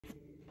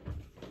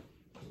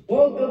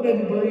Welcome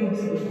everybody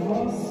to the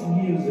Boss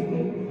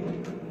Musical.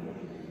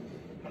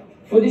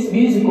 For this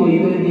musical,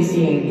 you're going to be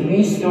seeing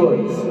 3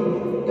 stories.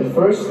 The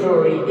first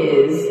story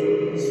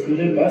is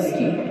Scooter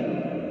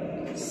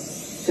Busky.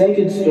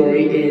 Second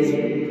story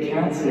is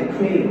Cats in a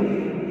Cradle.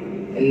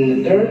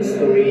 And the third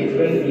story is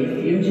going to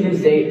be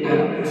Fugitive's Day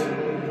Out.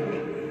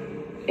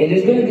 And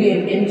there's going to be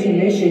an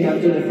intermission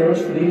after the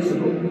first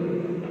musical.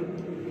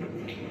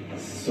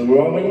 So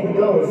we're all ready to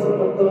go. So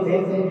put those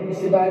hands in your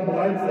survival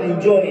lines and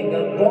enjoy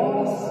the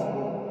Boss,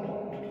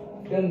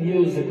 the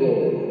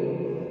musical.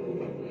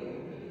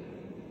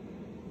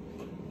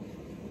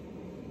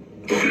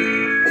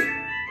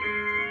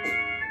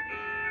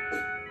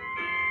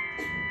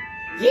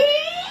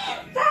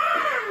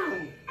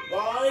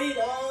 Right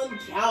on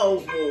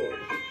Calvary.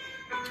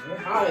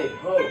 Hi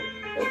ho.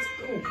 Let's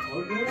go,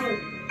 partner.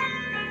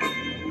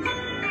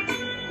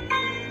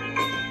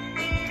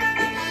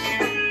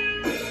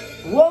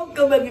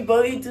 Welcome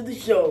everybody to the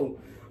show.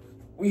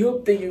 We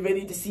hope that you're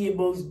ready to see the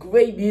most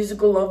great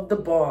musical of The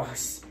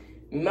Boss.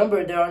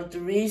 Remember, there are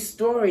 3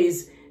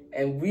 stories,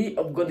 and we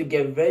are going to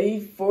get ready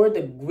for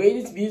the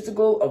greatest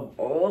musical of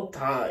all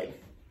time.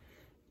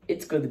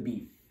 It's going to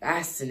be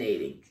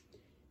fascinating.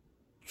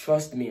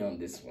 Trust me on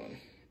this one.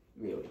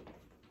 Really.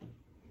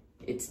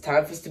 It's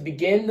time for us to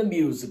begin the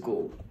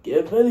musical.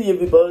 Get ready,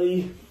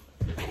 everybody.